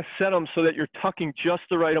you want to set them so that you're tucking just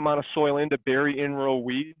the right amount of soil in to bury in-row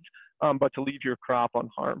weeds, but to leave your crop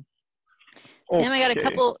unharmed. Sam, I got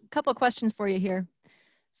a couple questions for you here.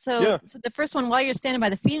 So the first one, while you're standing by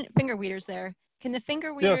the finger weeders there, can the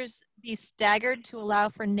finger weeders be staggered to allow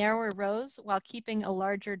for narrower rows while keeping a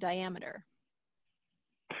larger diameter?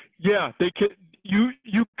 Yeah, they can. You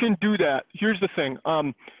can do that. Here's the thing.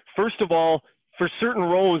 First of all, for certain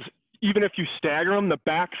rows, even if you stagger them, the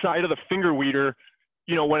back side of the finger weeder,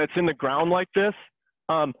 when it's in the ground like this,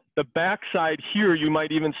 the back side here, you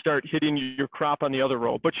might even start hitting your crop on the other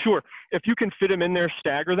row. But sure, if you can fit them in there,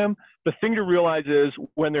 stagger them. The thing to realize is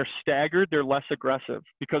when they're staggered, they're less aggressive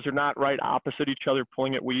because they're not right opposite each other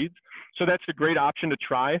pulling at weeds. So that's a great option to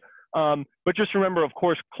try. But just remember, of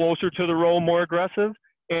course, closer to the row, more aggressive.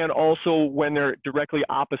 And also when they're directly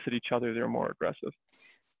opposite each other, they're more aggressive.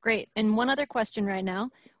 Great. And one other question right now.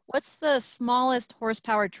 What's the smallest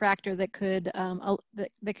horsepower tractor that could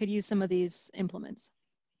use some of these implements?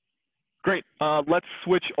 Great. Let's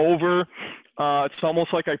switch over. It's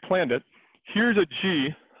almost like I planned it. Here's a G,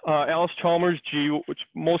 Allis-Chalmers G, which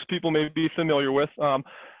most people may be familiar with.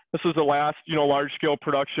 This is the last, large-scale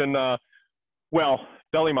production,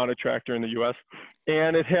 belly-mounted tractor in the U.S.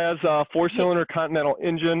 And it has a 4-cylinder Continental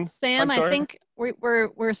engine. Sam, I think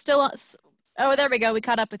we're still. Oh, there we go. We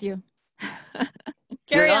caught up with you.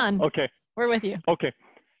 Carry on. Okay. We're with you. Okay.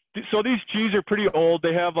 So these Gs are pretty old.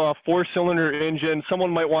 They have a 4-cylinder engine.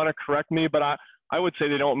 Someone might want to correct me, but I would say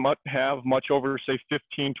they don't have much over, say,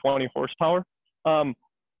 15, 20 horsepower.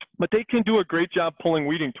 But they can do a great job pulling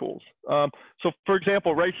weeding tools. So, for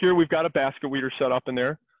example, right here, we've got a basket weeder set up in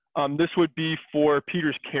there. This would be for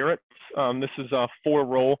Peter's carrots. This is a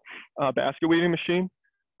 4-row basket weeding machine.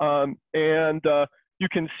 And you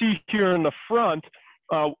can see here in the front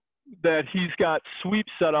that he's got sweeps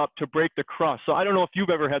set up to break the crust. So I don't know if you've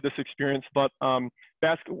ever had this experience, but I'm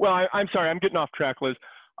sorry, I'm getting off track, Liz.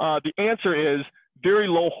 The answer is very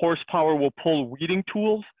low horsepower will pull weeding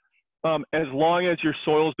tools. as long as your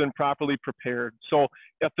soil's been properly prepared. So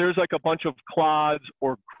if there's like a bunch of clods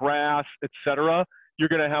or grass, etc., you're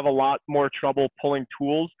going to have a lot more trouble pulling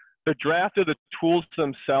tools. The draft of the tools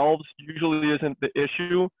themselves usually isn't the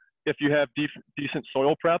issue if you have decent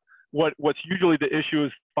soil prep. What's usually the issue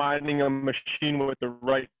is finding a machine with the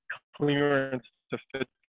right clearance to fit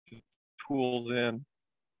the tools in.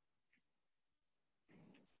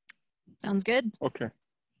 Sounds good. Okay.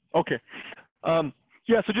 Okay.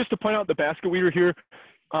 Yeah, so just to point out the basket weeder here,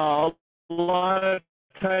 a lot of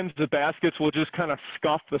times the baskets will just kind of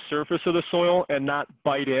scuff the surface of the soil and not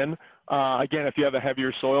bite in, again, if you have a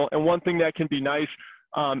heavier soil. And one thing that can be nice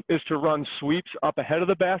is to run sweeps up ahead of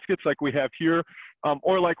the baskets like we have here,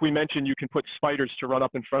 or like we mentioned, you can put spiders to run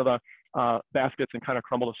up in front of the baskets and kind of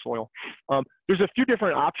crumble the soil. There's a few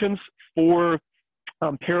different options for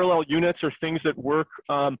parallel units or things that work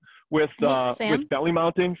with belly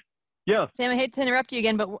mounting. Yeah. Sam, I hate to interrupt you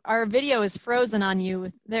again, but our video is frozen on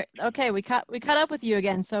you. There. Okay, we caught up with you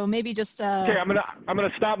again, so maybe just. Okay, I'm gonna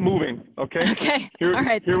stop moving. Okay. Okay. Here, all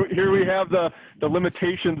right. Here we have the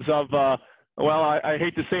limitations of well, I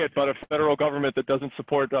hate to say it, but a federal government that doesn't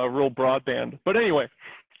support rural broadband. But anyway,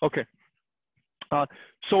 okay.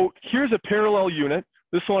 So here's a parallel unit.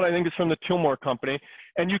 This one I think is from the Tillmore Company,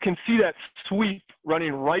 and you can see that sweep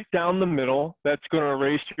running right down the middle. That's going to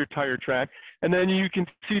erase your tire track. And then you can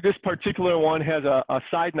see this particular one has a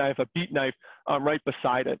side knife, a beat knife, right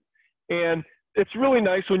beside it. And it's really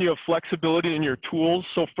nice when you have flexibility in your tools.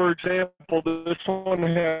 So for example, this one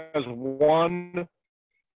has 1,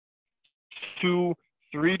 2,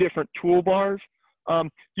 3 different toolbars.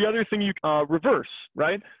 The other thing you reverse,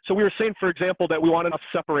 right? So we were saying, for example, that we want enough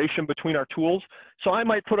separation between our tools. So I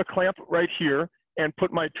might put a clamp right here and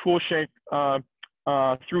put my tool shank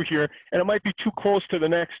through here, and it might be too close to the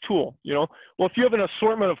next tool, you know? Well, if you have an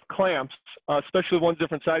assortment of clamps, especially ones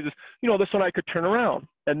different sizes, you know, this one I could turn around,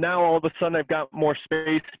 and now all of a sudden I've got more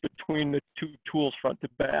space between the 2 tools front to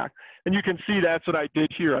back. And you can see that's what I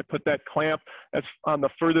did here. I put that clamp that's on the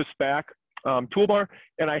furthest back toolbar,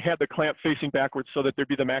 and I had the clamp facing backwards so that there'd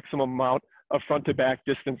be the maximum amount of front to back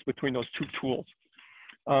distance between those 2 tools.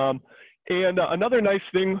 Another nice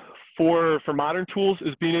thing for modern tools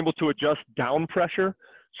is being able to adjust down pressure.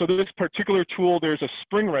 So this particular tool, there's a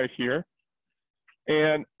spring right here,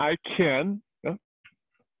 and I can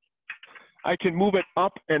move it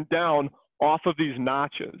up and down off of these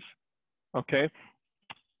notches, okay?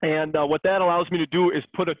 And what that allows me to do is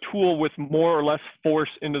put a tool with more or less force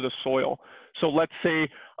into the soil. So let's say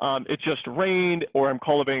it just rained, or I'm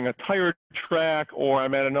cultivating a tire track, or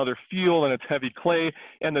I'm at another field and it's heavy clay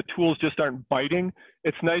and the tools just aren't biting.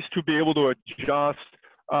 It's nice to be able to adjust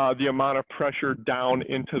the amount of pressure down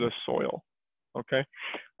into the soil, okay?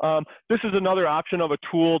 This is another option of a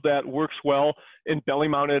tool that works well in belly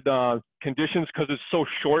mounted conditions because it's so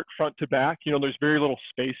short front to back. You know, there's very little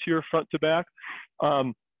space here front to back.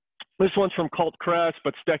 This one's from Cult Crest,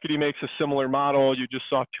 but Steckity makes a similar model. You just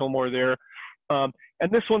saw Tillmore there.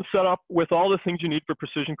 And this one's set up with all the things you need for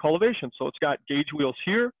precision cultivation. So it's got gauge wheels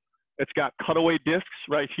here. It's got cutaway discs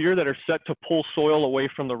right here that are set to pull soil away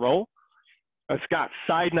from the row. It's got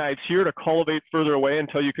side knives here to cultivate further away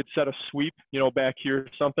until you could set a sweep, you know, back here or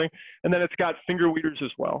something. And then it's got finger weeders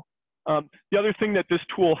as well. The other thing that this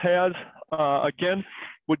tool has, again,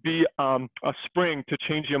 would be a spring to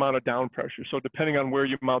change the amount of down pressure. So depending on where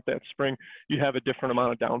you mount that spring, you have a different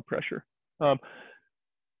amount of down pressure.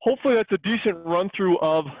 Hopefully that's a decent run through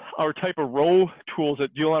of our type of row tools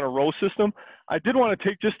that deal on a row system. I did want to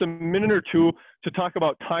take just a minute or two to talk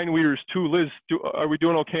about tine weeders too. Liz, are we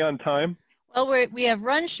doing okay on time? Well, we have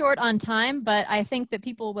run short on time, but I think that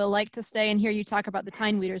people will like to stay and hear you talk about the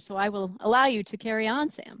tine weeders, so I will allow you to carry on,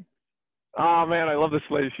 Sam. Oh man, I love this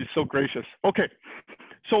lady. She's so gracious. Okay,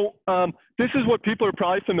 so this is what people are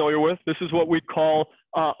probably familiar with. This is what we call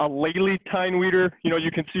a Lely tine weeder. You know,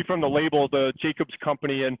 you can see from the label, the Jacobs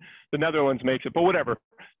company in the Netherlands makes it, but whatever.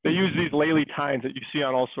 They use these Lely tines that you see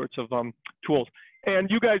on all sorts of tools. And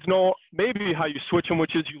you guys know maybe how you switch them,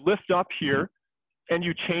 which is you lift up here and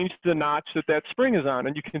you change the notch that that spring is on.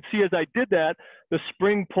 And you can see as I did that, the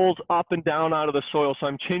spring pulls up and down out of the soil. So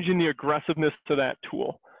I'm changing the aggressiveness to that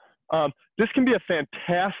tool. This can be a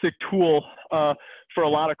fantastic tool for a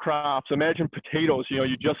lot of crops. Imagine potatoes, you know,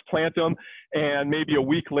 you just plant them and maybe a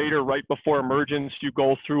week later, right before emergence, you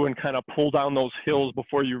go through and kind of pull down those hills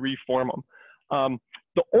before you reform them.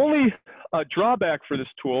 The only drawback for this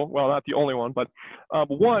tool, well, not the only one, but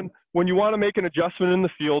one, when you want to make an adjustment in the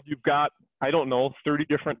field, you've got, I don't know, 30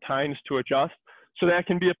 different tines to adjust. So that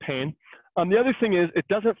can be a pain. The other thing is it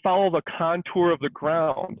doesn't follow the contour of the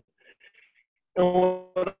ground. And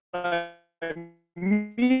what I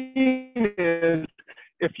mean is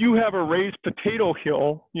if you have a raised potato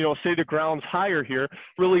hill, you know, say the ground's higher here,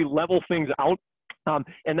 really level things out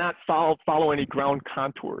and not follow any ground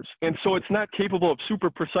contours. And so it's not capable of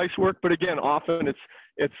super precise work, but again, often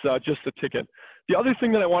it's just a ticket. The other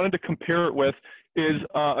thing that I wanted to compare it with is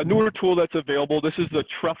a newer tool that's available. This is the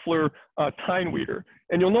Truffler tine weeder.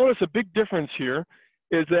 And you'll notice a big difference here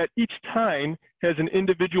is that each tine has an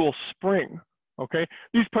individual spring, okay?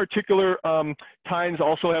 These particular tines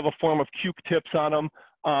also have a form of cuke tips on them.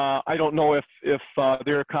 I don't know if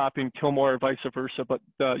they're copying Tillmore or vice versa, but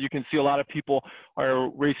you can see a lot of people are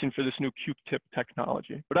racing for this new cuke tip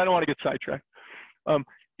technology. But I don't want to get sidetracked.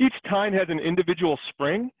 Each tine has an individual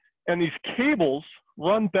spring, and these cables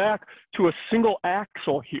run back to a single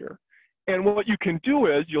axle here. And what you can do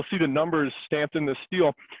is, you'll see the numbers stamped in the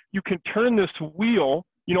steel, you can turn this wheel,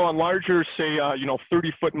 you know, on larger, say, you know,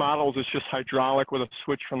 30-foot models, it's just hydraulic with a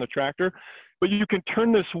switch from the tractor, but you can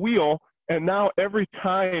turn this wheel, and now every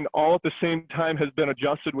tine all at the same time has been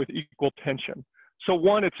adjusted with equal tension. So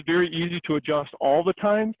one, it's very easy to adjust all the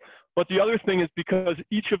tines, but the other thing is because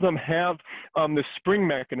each of them have this spring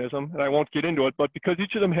mechanism, and I won't get into it, but because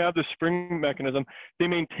each of them have the spring mechanism, they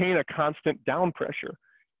maintain a constant down pressure.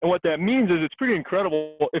 And what that means is it's pretty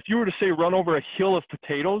incredible. If you were to say run over a hill of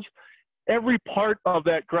potatoes, every part of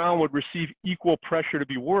that ground would receive equal pressure to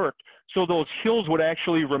be worked. So those hills would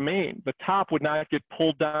actually remain. The top would not get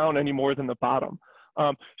pulled down any more than the bottom.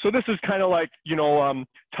 So this is kind of like, you know,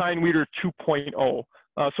 tine weeder 2.0.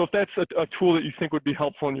 So if that's a tool that you think would be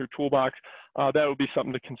helpful in your toolbox, that would be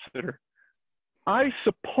something to consider. I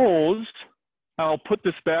suppose I'll put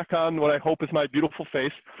this back on what I hope is my beautiful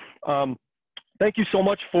face. Thank you so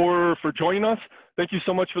much for joining us. Thank you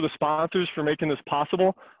so much for the sponsors for making this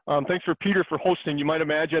possible. Thanks for Peter for hosting. You might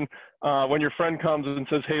imagine when your friend comes and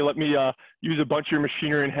says, hey, let me use a bunch of your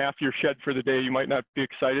machinery in half your shed for the day, you might not be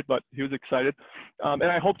excited, but he was excited. And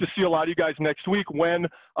I hope to see a lot of you guys next week when,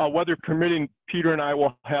 weather permitting, Peter and I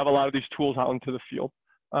will have a lot of these tools out into the field.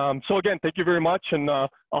 So again, thank you very much, and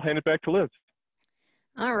I'll hand it back to Liz.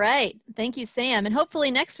 All right. Thank you, Sam. And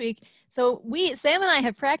hopefully next week, so Sam and I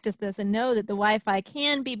have practiced this and know that the Wi-Fi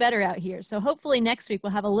can be better out here. So hopefully next week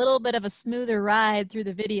we'll have a little bit of a smoother ride through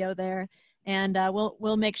the video there. And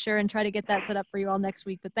we'll make sure and try to get that set up for you all next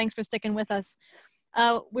week. But thanks for sticking with us.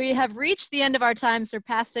 We have reached the end of our time,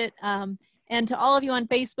 surpassed it. And to all of you on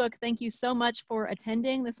Facebook, thank you so much for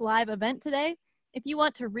attending this live event today. If you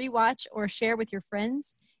want to rewatch or share with your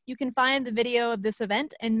friends, you can find the video of this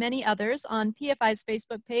event and many others on PFI's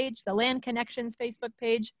Facebook page, the Land Connections Facebook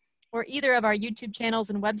page, or either of our YouTube channels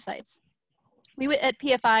and websites. We at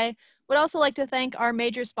PFI would also like to thank our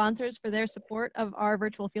major sponsors for their support of our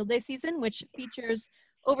virtual field day season, which features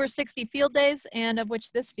over 60 field days, and of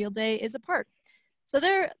which this field day is a part. So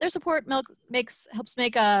their support helps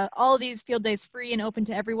make all of these field days free and open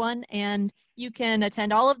to everyone, and you can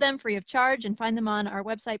attend all of them free of charge and find them on our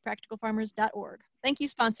website, practicalfarmers.org. Thank you,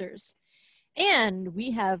 sponsors. And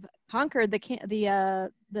we have conquered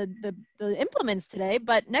the implements today,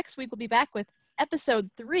 but next week we'll be back with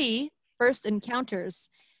episode 3, First Encounters,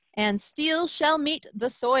 and Steel Shall Meet the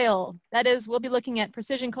Soil. That is, we'll be looking at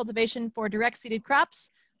precision cultivation for direct seeded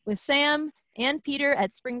crops with Sam and Peter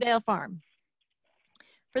at Springdale Farm.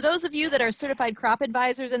 For those of you that are certified crop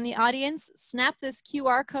advisors in the audience, snap this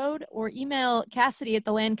QR code or email Cassidy at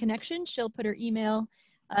the Land Connection. She'll put her email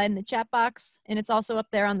in the chat box, and it's also up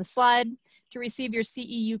there on the slide to receive your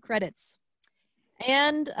CEU credits.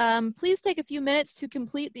 And please take a few minutes to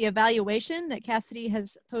complete the evaluation that Cassidy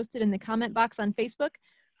has posted in the comment box on Facebook.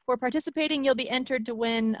 For participating, you'll be entered to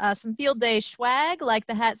win some field day swag, like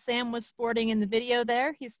the hat Sam was sporting in the video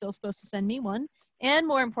there. He's still supposed to send me one. And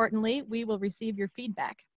more importantly, we will receive your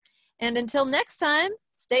feedback. And until next time,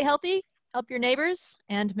 stay healthy, help your neighbors,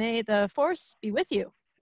 and may the force be with you.